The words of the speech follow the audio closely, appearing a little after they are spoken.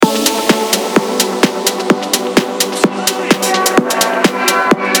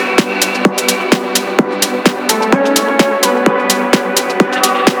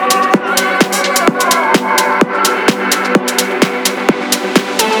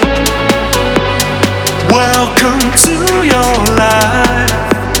Welcome to your life.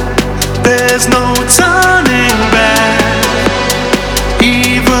 There's no turning back.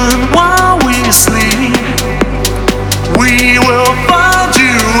 Even while we sleep, we will find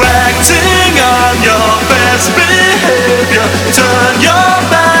you acting on your best behavior. Turn your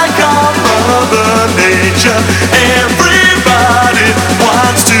back on Mother Nature. Everybody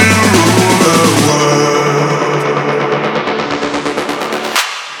wants to rule the world.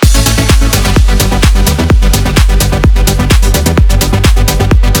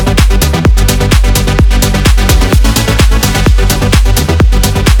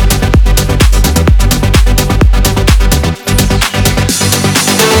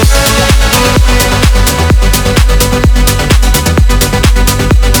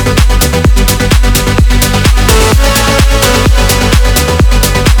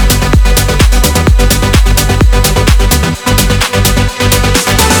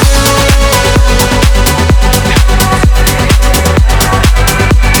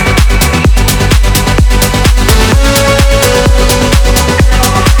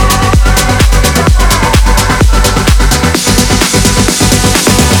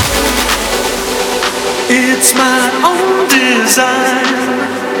 It's my own design,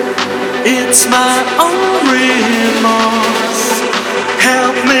 it's my own remorse.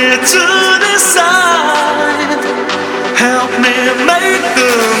 Help me to decide, help me make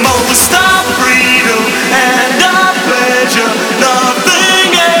the most of freedom and of pleasure. Nothing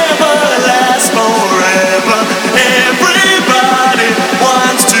ever lasts forever. Everybody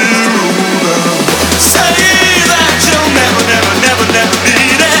wants to rule the world. Say that you'll never, never, never, never be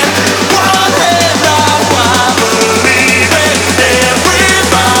there. One head now, I believe it.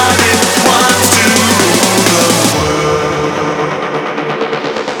 Everybody wants to rule the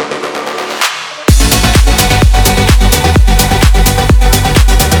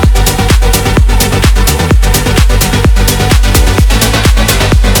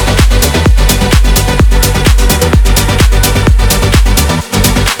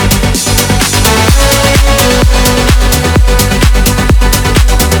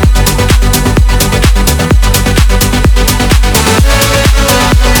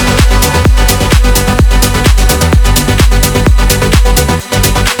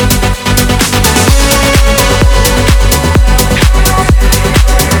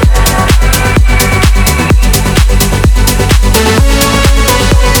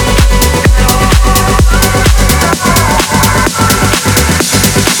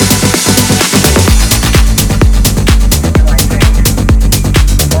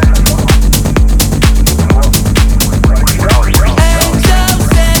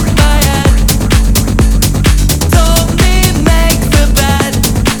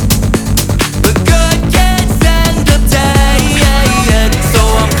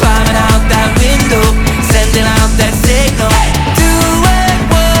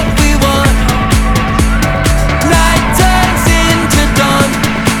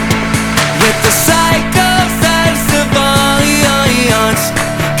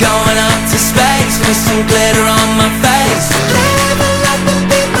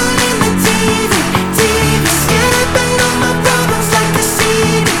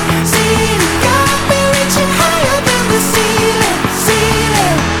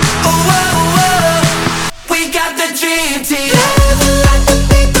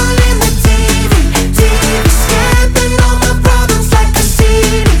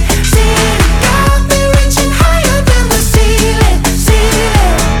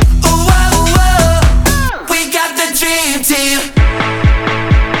we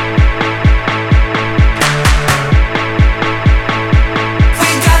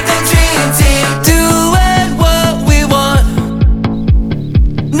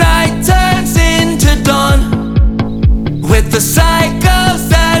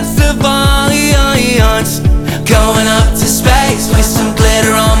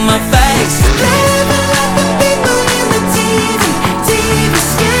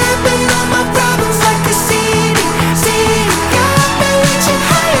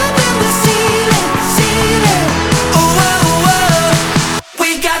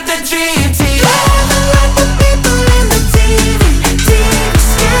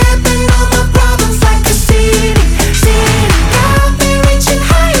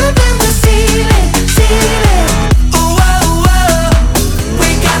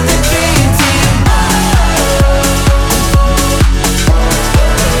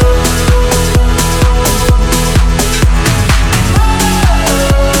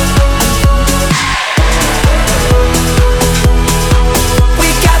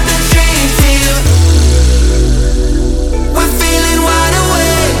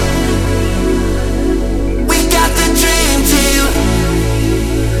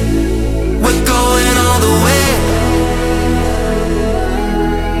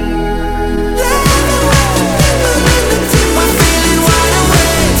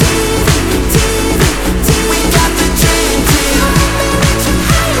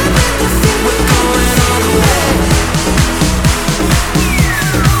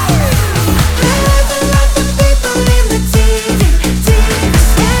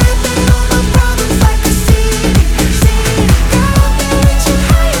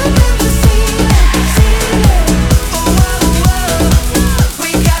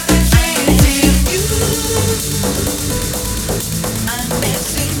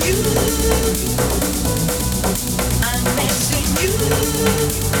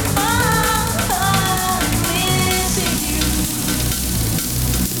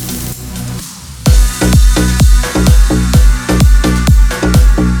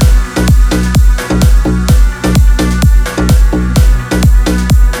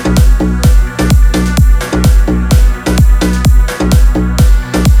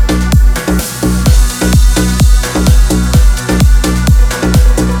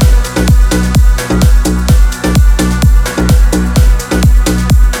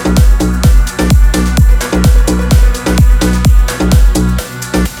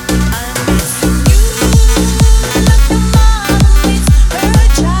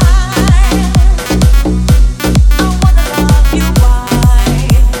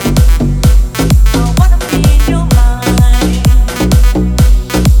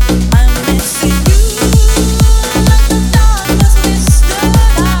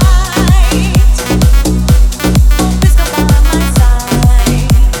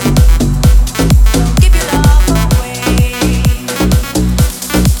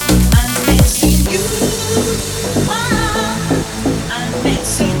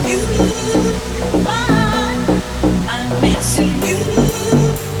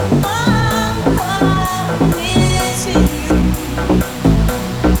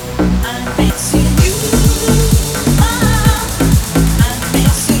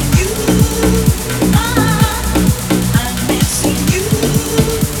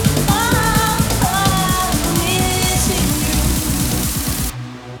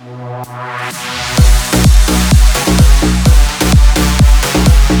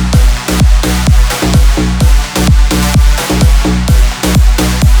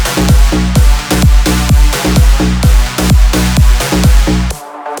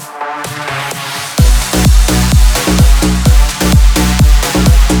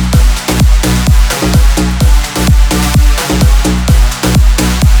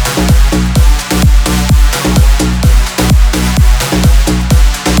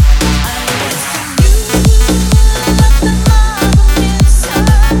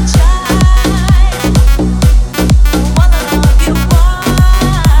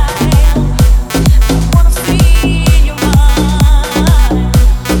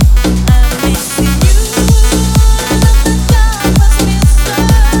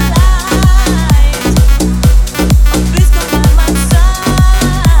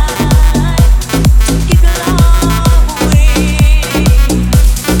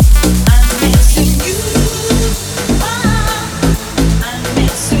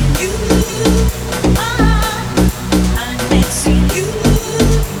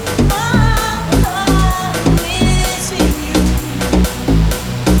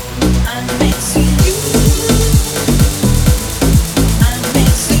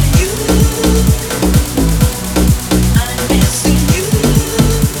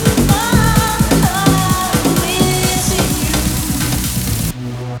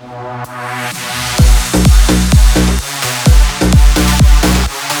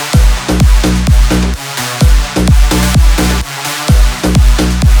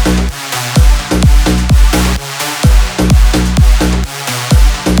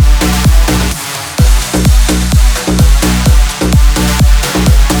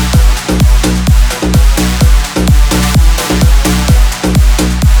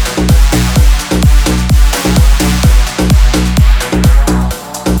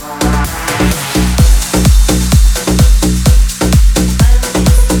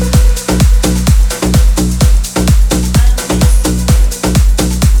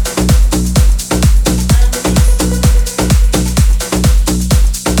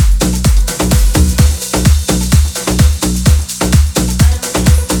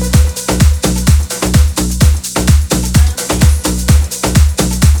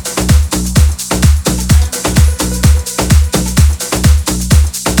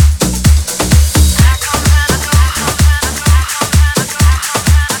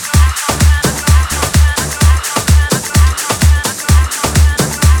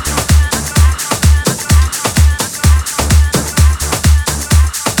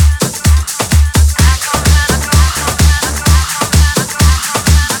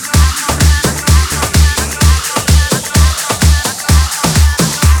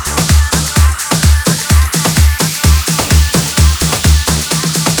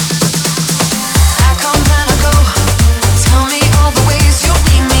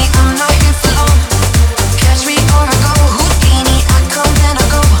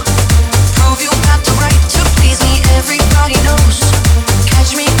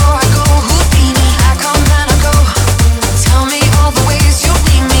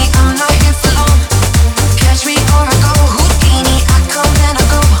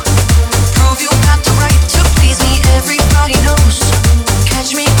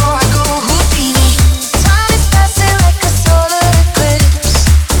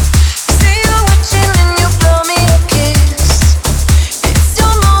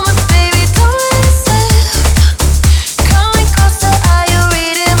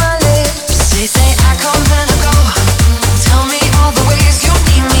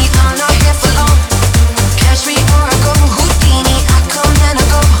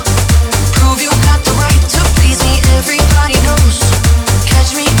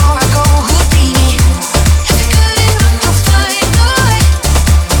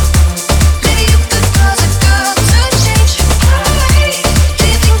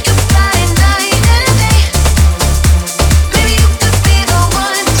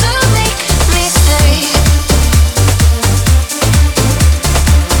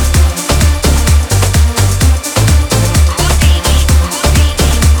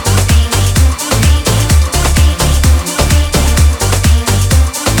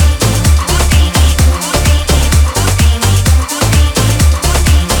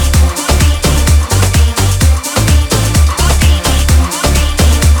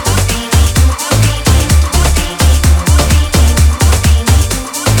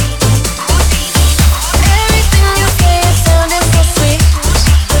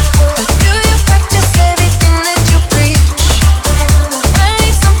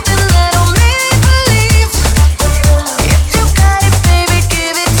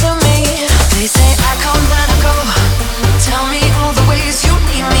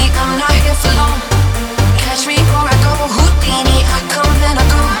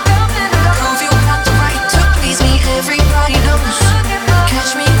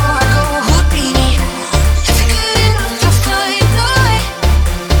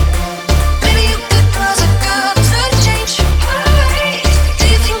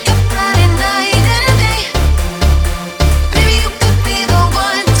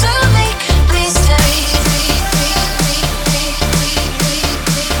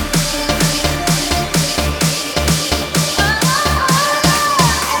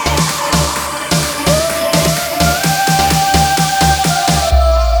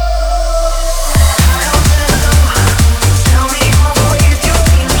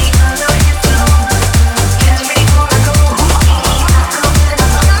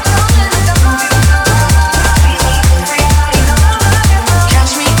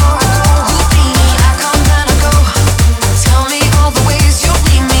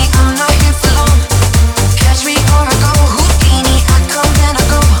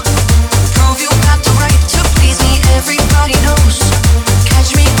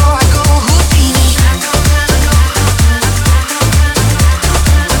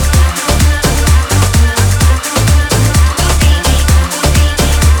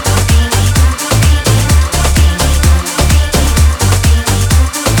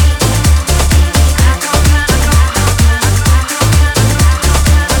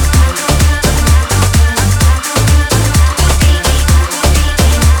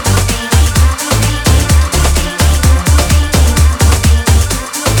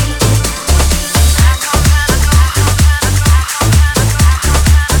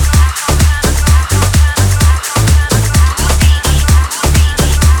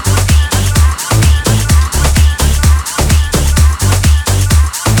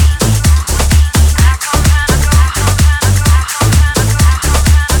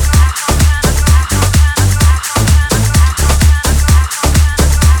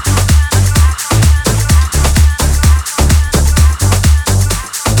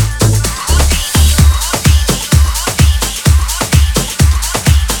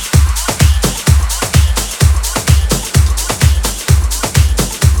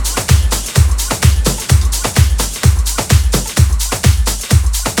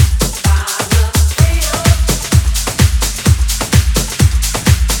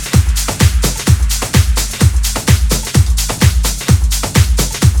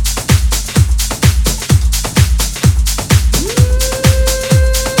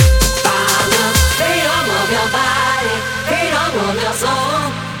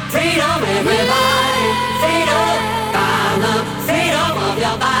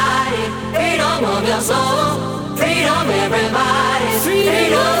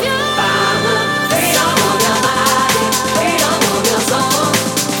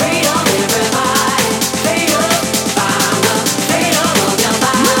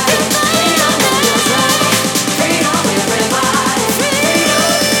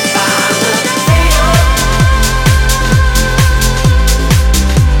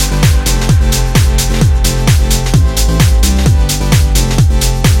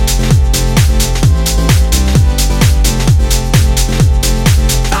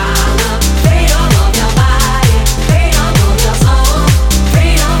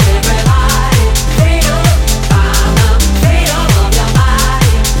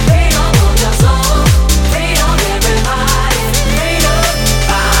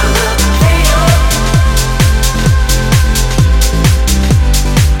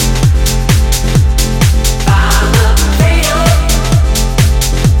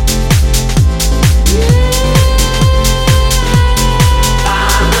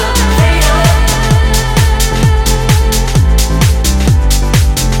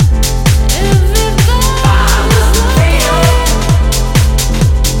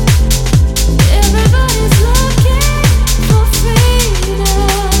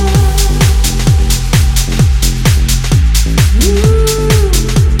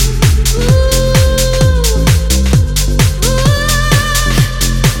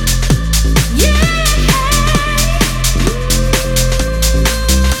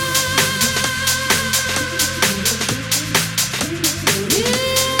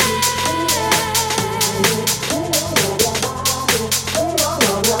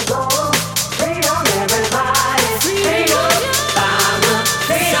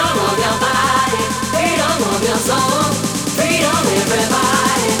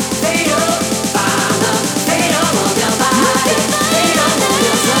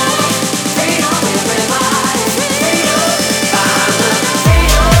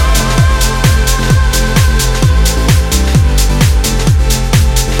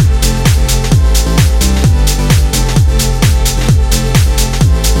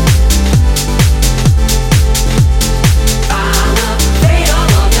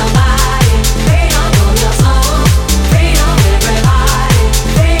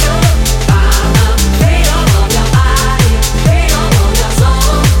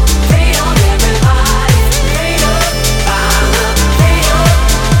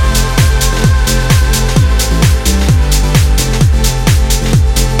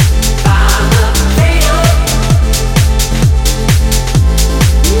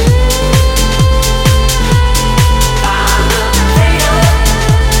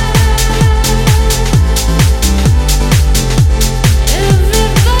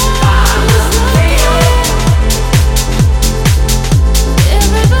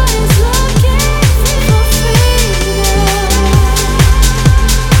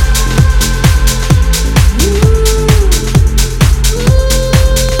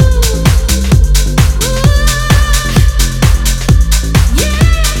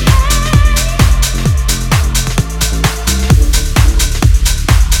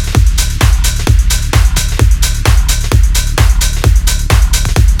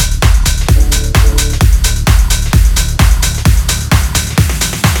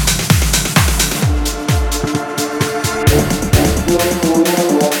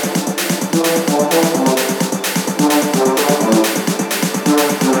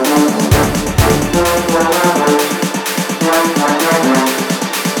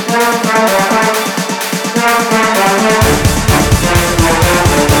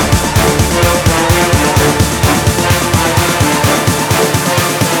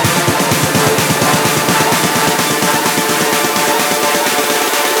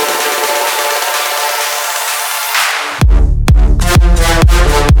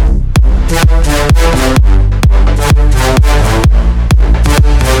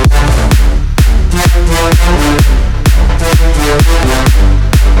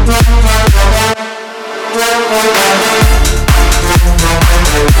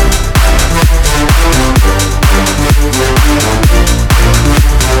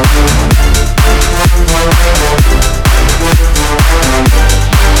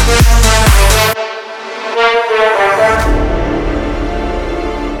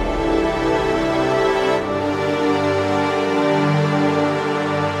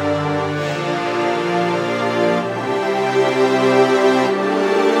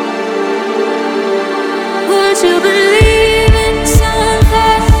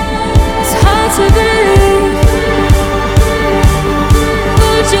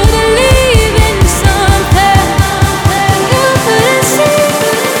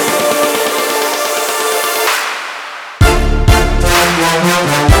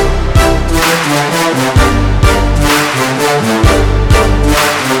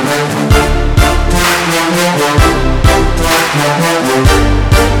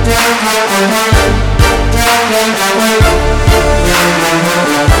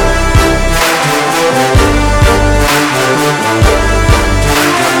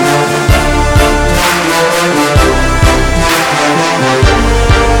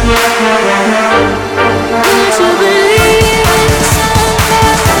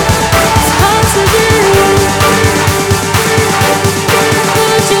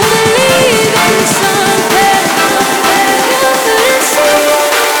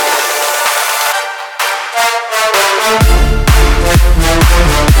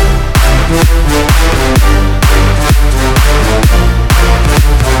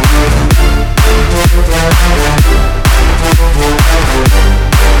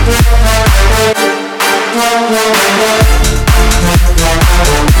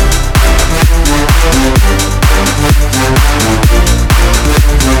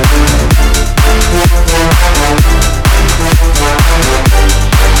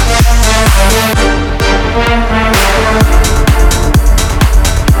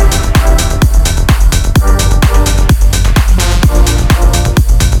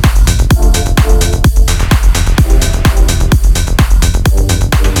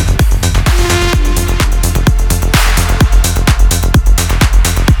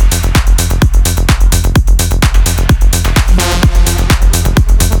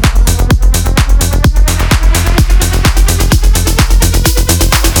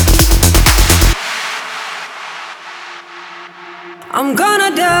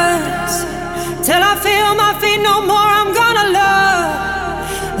I feel my feet no more, I'm gonna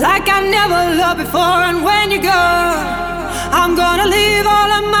love like I never loved before. And when you go, I'm gonna leave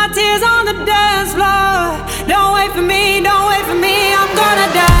all of my tears on the dance floor. Don't wait for me, don't wait for me, I'm gonna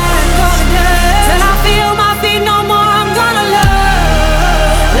dance, gonna dance. Till I feel my feet no more, I'm gonna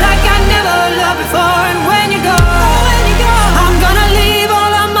love like I never loved before. And when you go, I'm gonna leave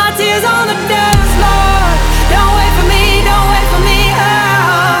all of my tears on the dance floor. Don't wait for me, don't wait for me,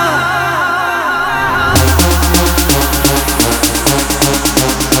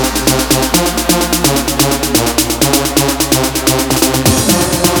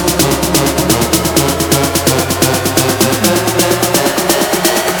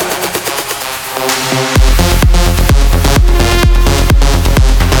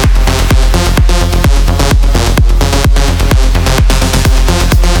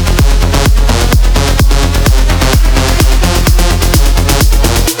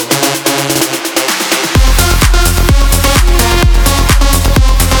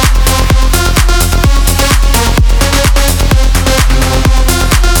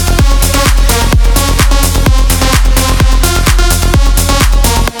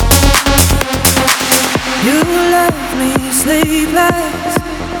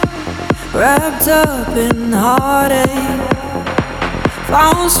 wrapped up in heartache,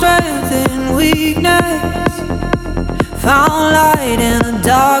 found strength in weakness, found light in a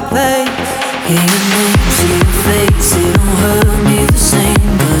dark place. Yeah, you move to your face, it don't hurt me the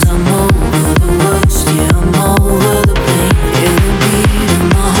same, 'cause I'm over the worst, yeah, I'm over the pain. Yeah, the beat in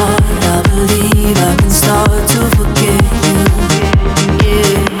my heart, I believe I can start to forget you.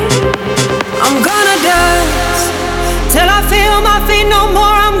 Yeah, I'm gonna dance till I feel my feet no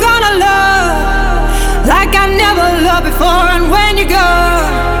more, I'm gonna love like I never loved before. And when you go,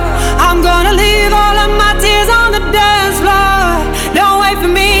 I'm gonna leave all of my tears on the dance floor. Don't wait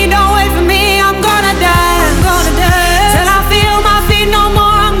for me, don't wait for me, I'm gonna dance till I feel my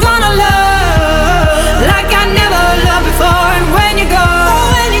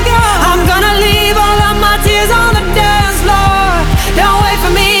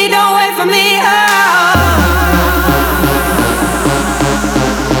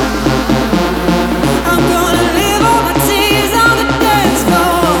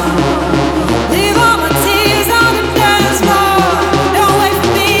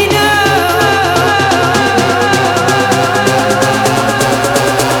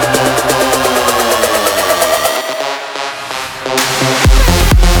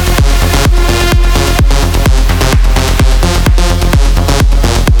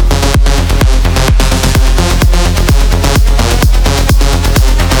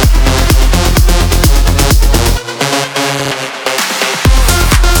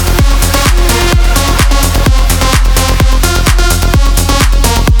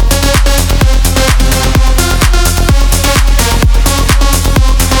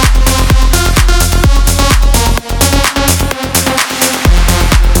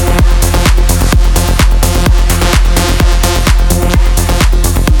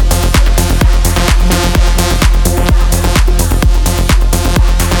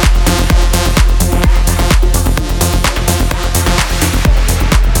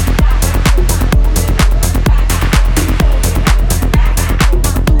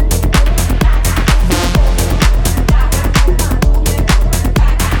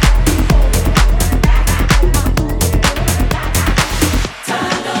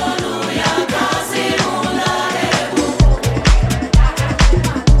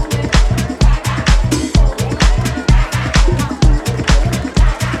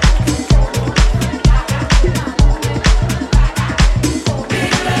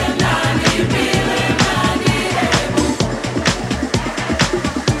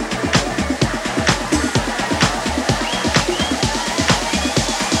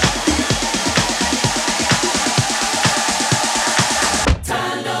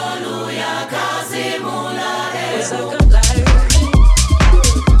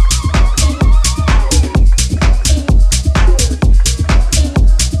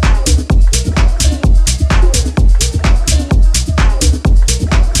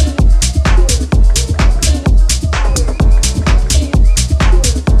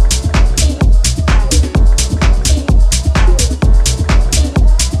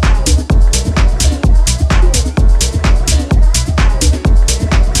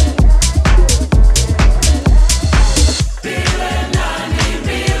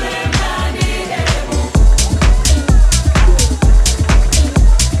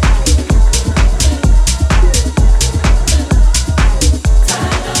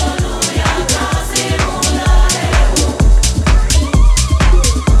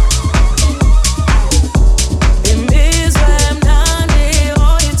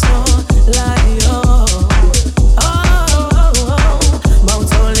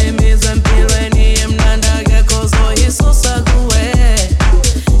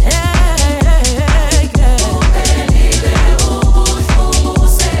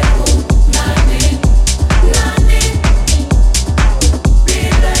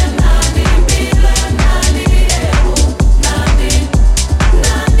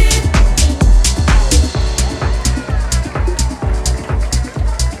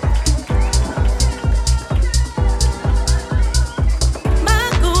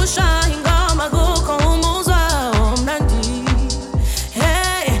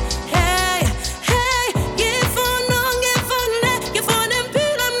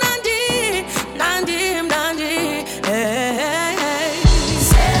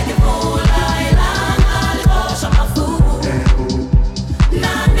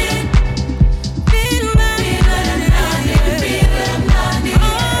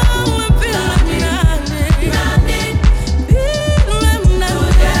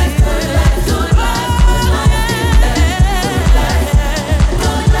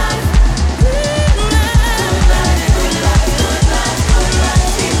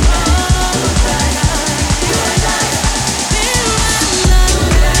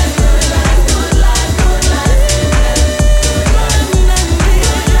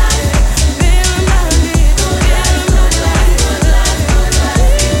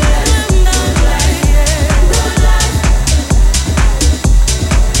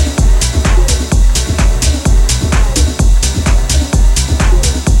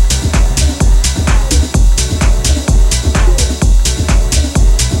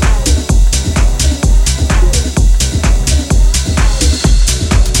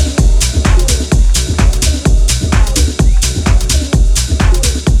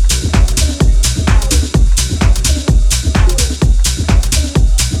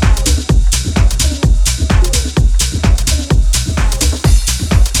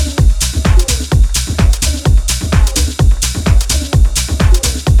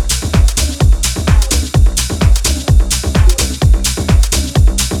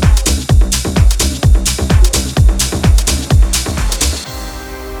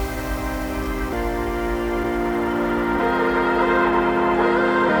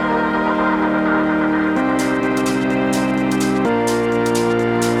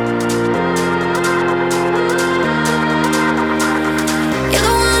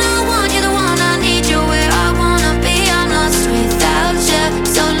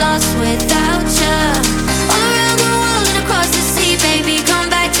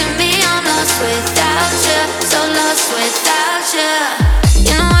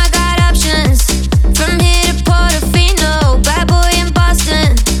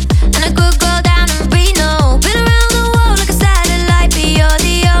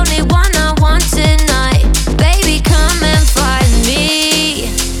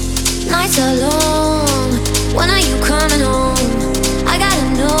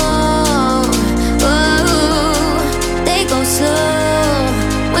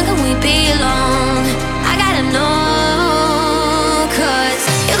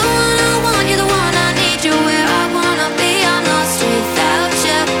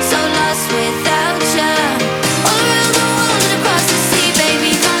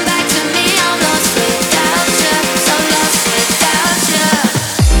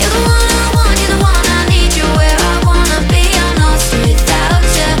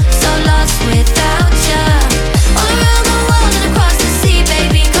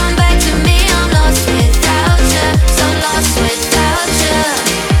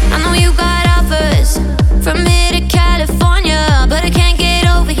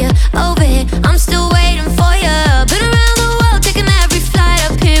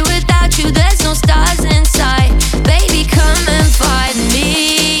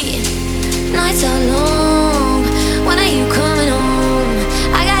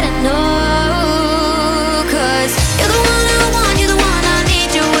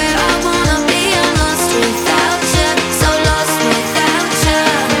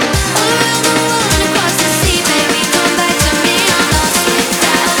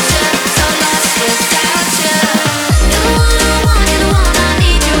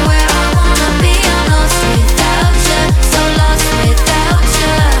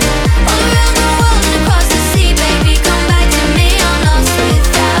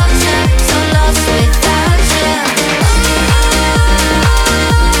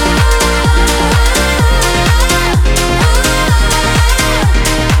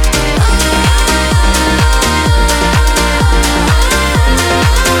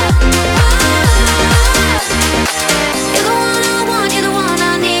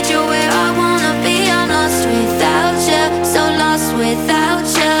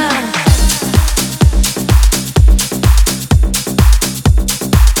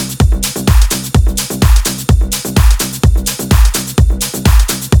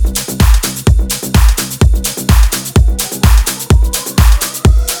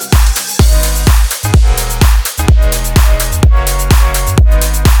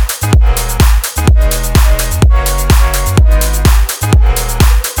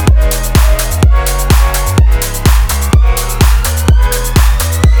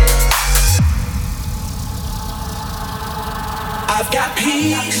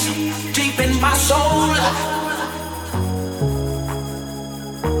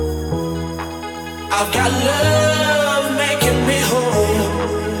I've got love making me whole.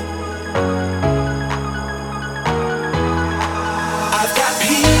 I've got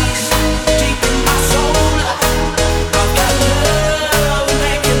peace deep in my soul. I've got love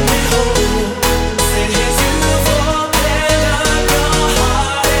making me whole. Said here's you for better. Your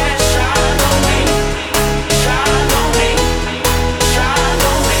heart and shine on me, shine on me, shine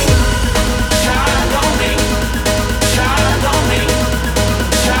on me, shine on me, shine on me, shine on me,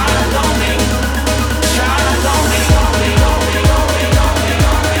 shine on me, on me, on me, on me, on me,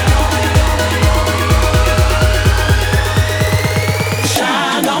 on me,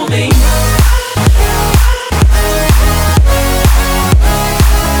 shine on me.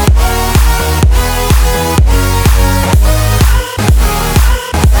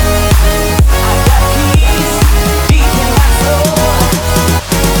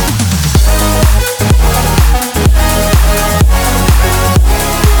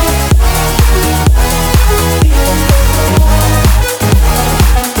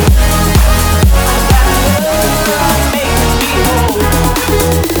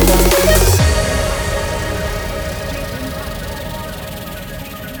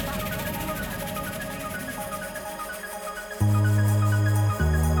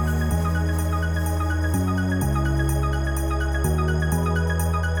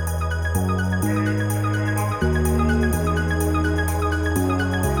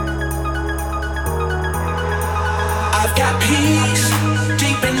 I've got peace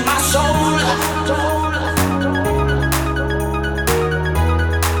deep in my soul.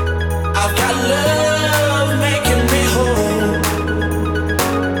 I've got love making me whole.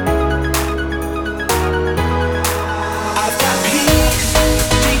 I've got peace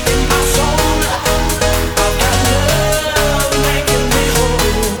deep in my soul. I've got love making me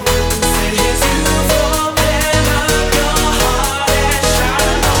whole. Said here's you for better. Your heart and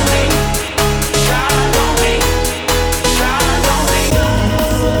shine on me, shine on me, shine on me.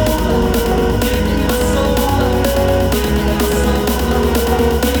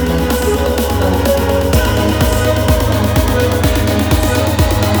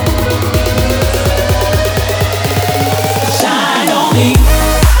 Shine on me.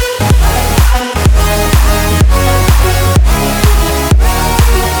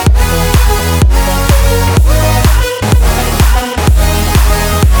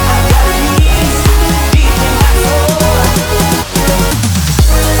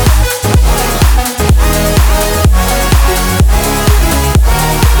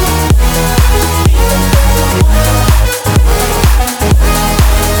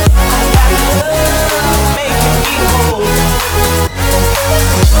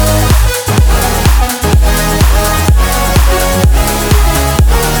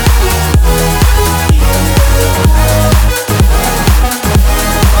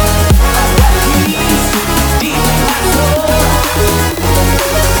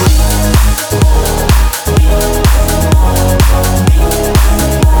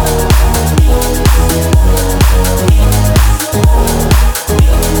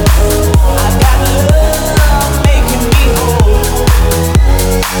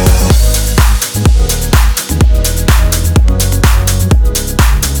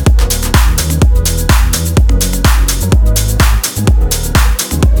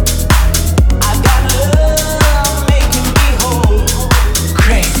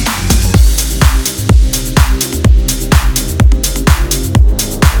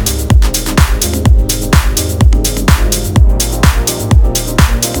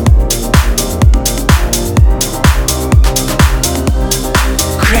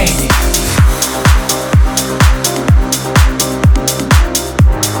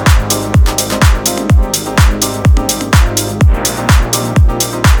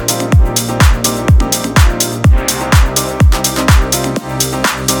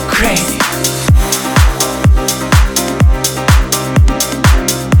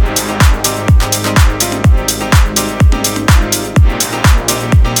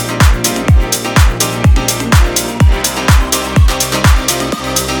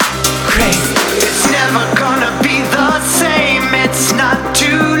 It's never gonna be the same. It's not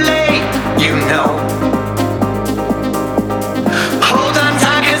too late, you know. Hold on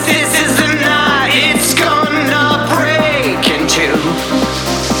tight, 'cause this is the night it's gonna break in two.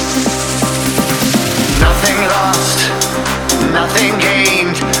 Nothing lost, nothing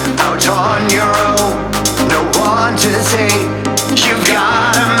gained. Out on your own, no one to say. You've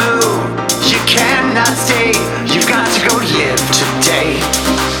gotta move, you cannot stay. You've got to go live today.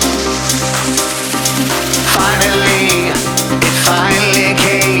 Finally, it finally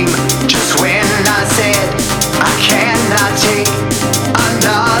came. Just when I said I cannot take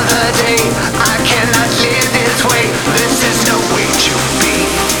another day, I can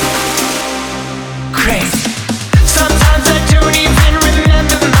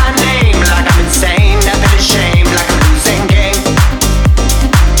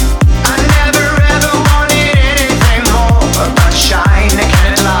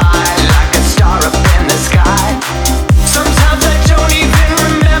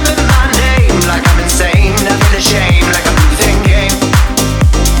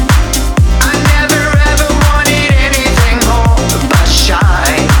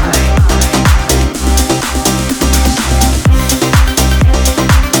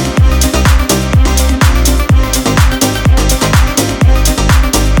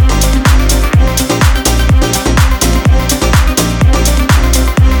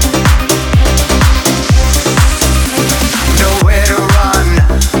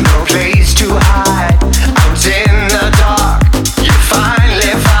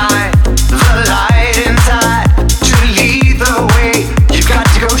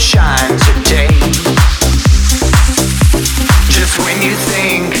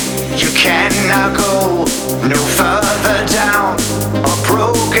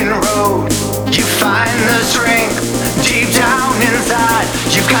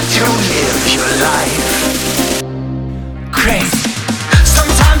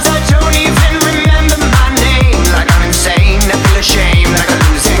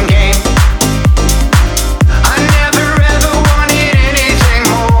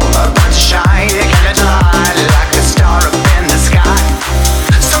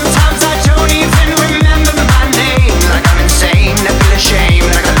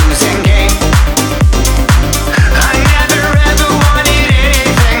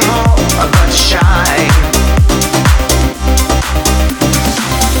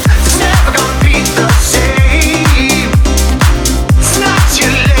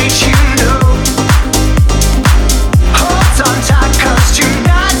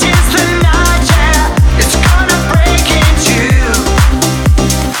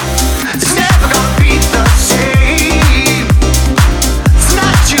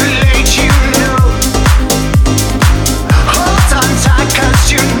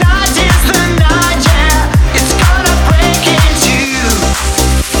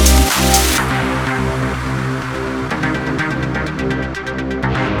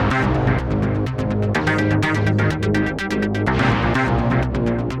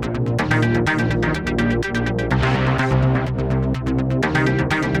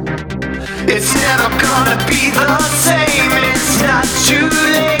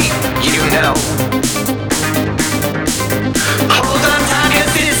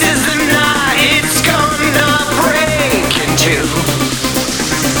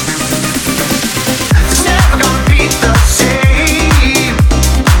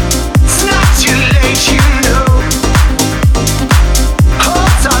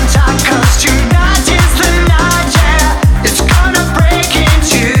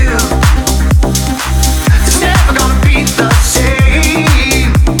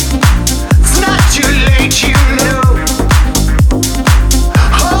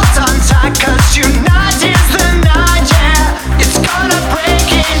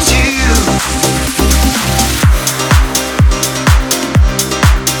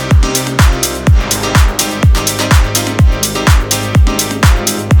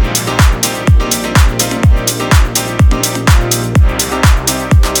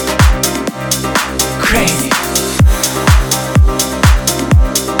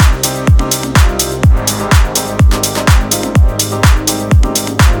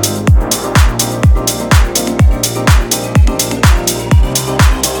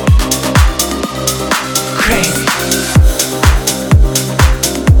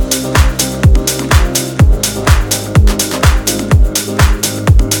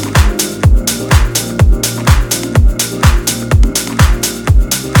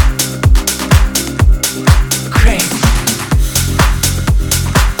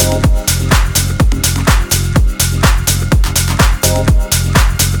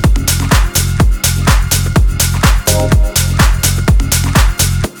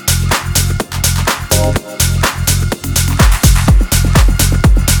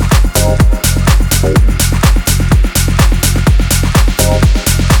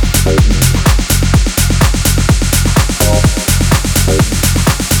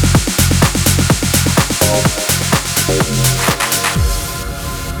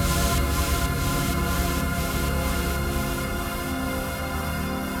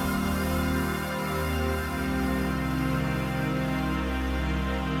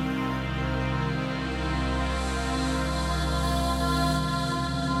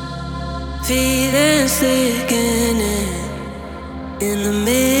feelings thickening in the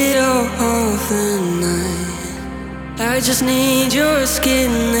middle of the night. I just need your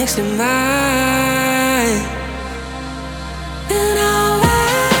skin next to mine, and I'll wait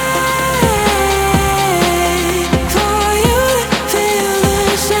for you to feel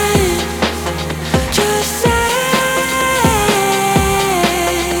the same. Just say,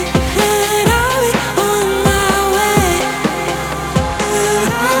 and I'll be on my way, and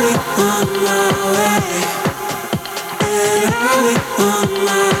I'll be on my way, and I'll be on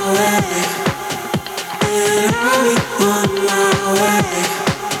my way, and I'll be on my way,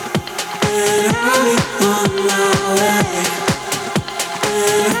 and I'll be on my way, and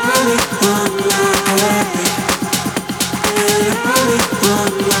I'll be on my way, and I'll be on my way, and I'll be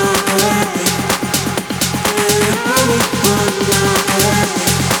on my way, and I'll be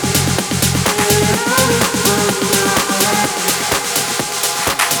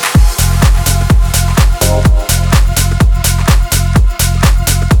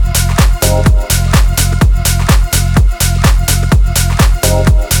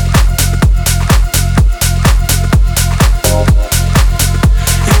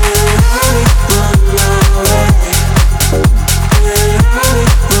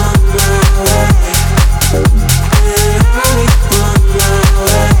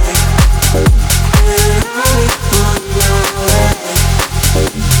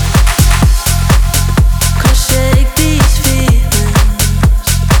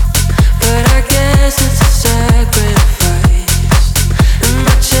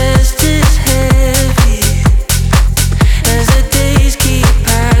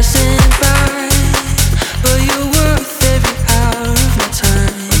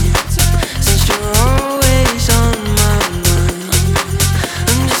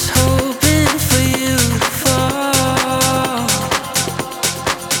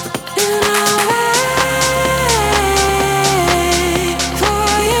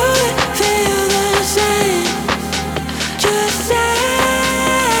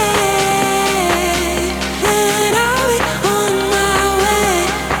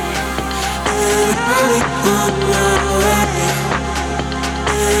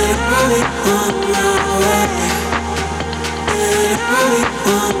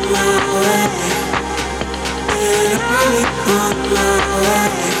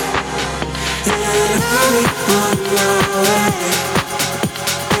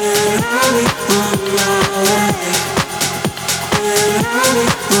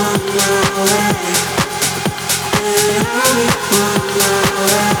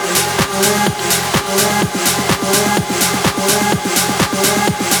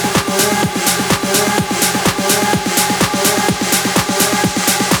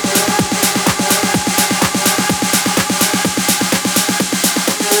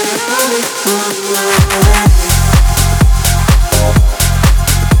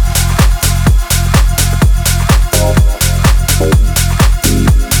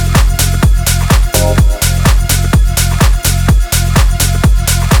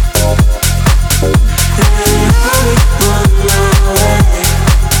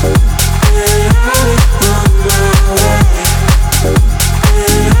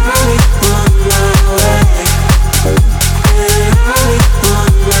my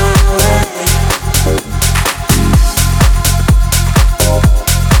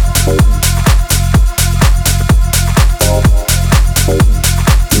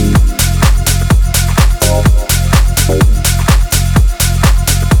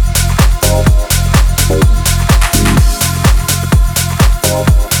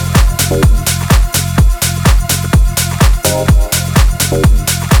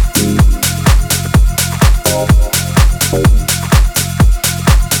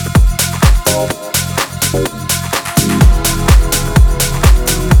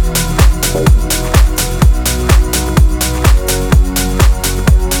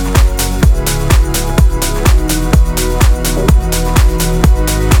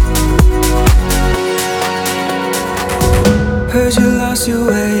Heard you lost your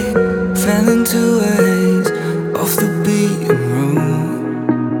way, fell into a haze off the beaten road.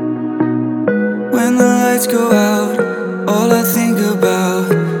 When the lights go out, all I think about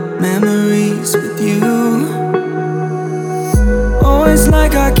memories with you. Oh, it's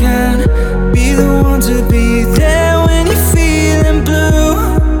like I can't be the one to be there when you're feeling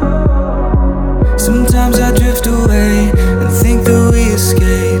blue. Sometimes I drift away and think that we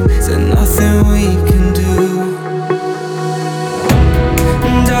escape. There's nothing we can do.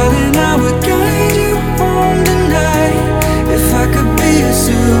 Darling, I would guide you home tonight if I could be a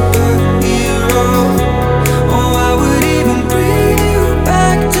superhero. Oh, I would even bring you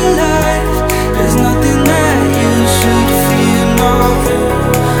back to life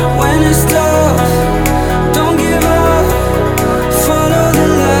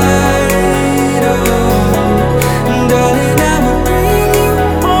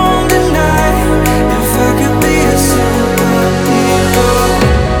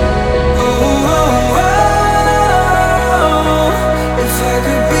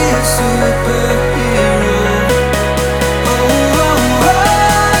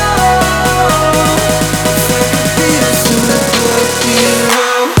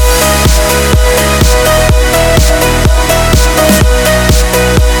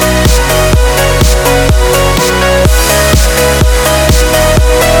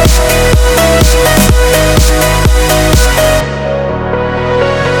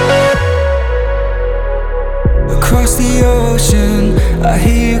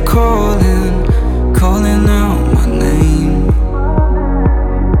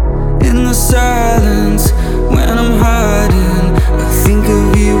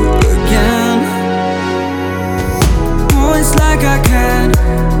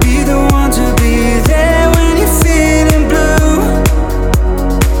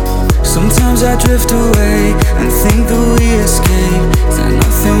Sometimes I drift away and think that we escape. Is there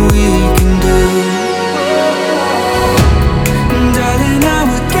nothing we can do? Darling, I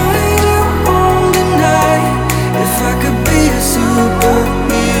would get you home tonight if I could be a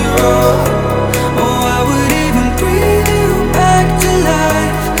superhero. Oh, I would even breathe you back to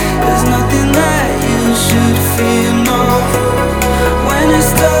life. There's nothing that you should fear, no. When it's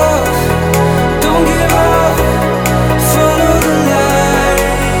tough, don't give up. Follow the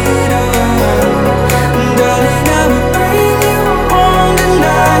light, oh. Darling, I would bring you home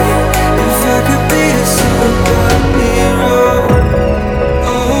tonight if I could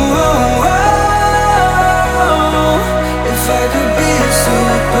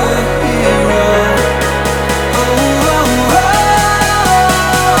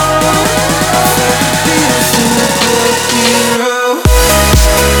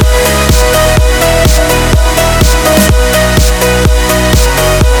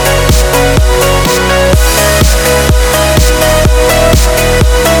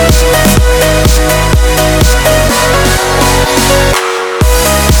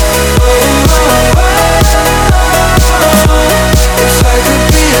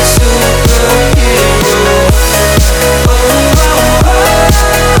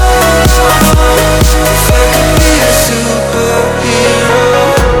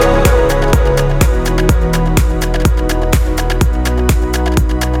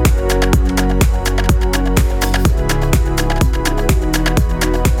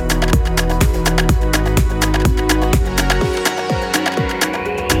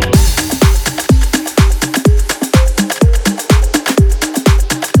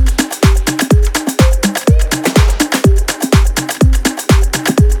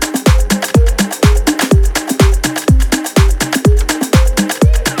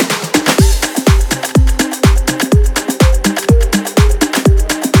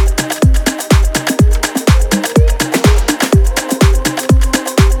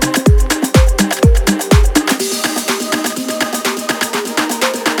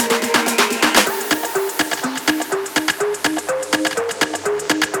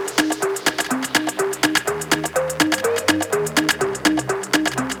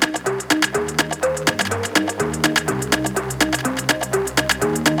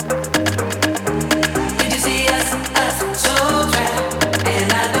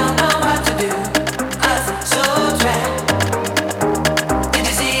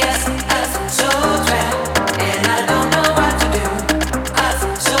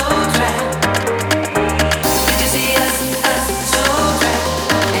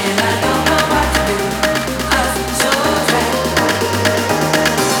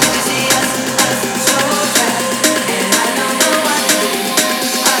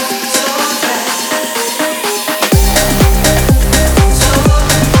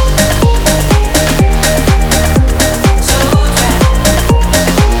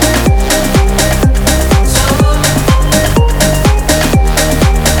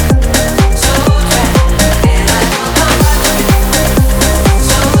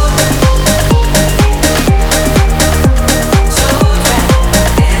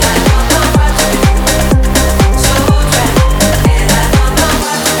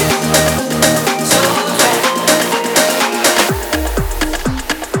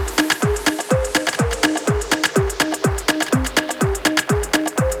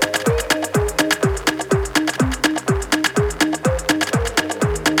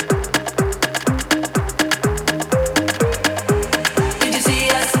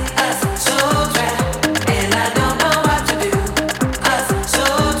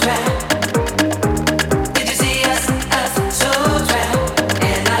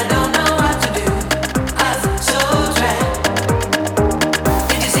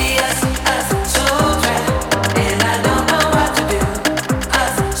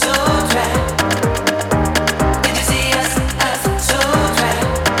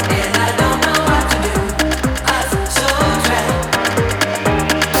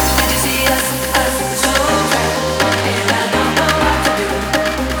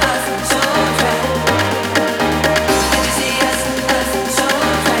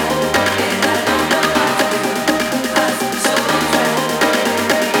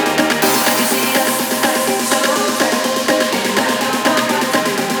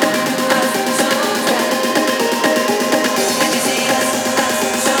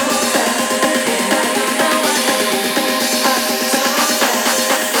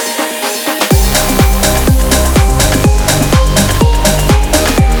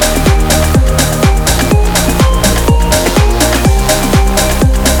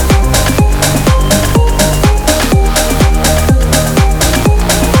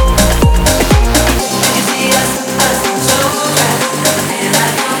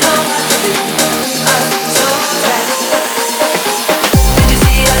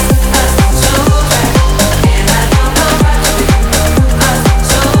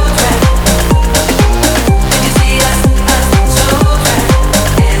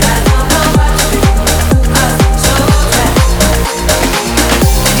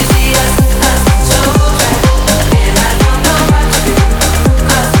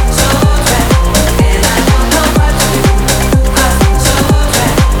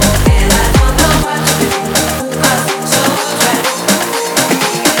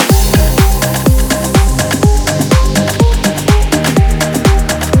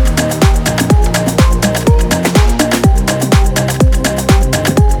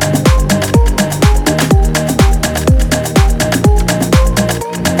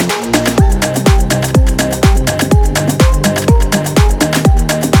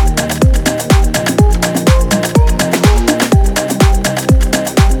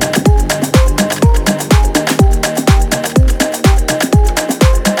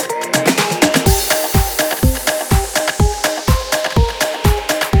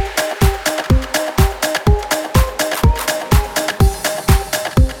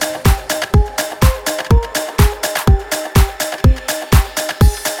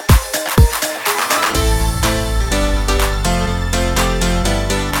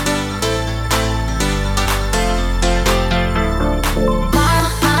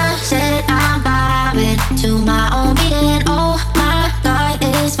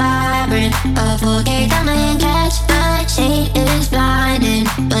Porque también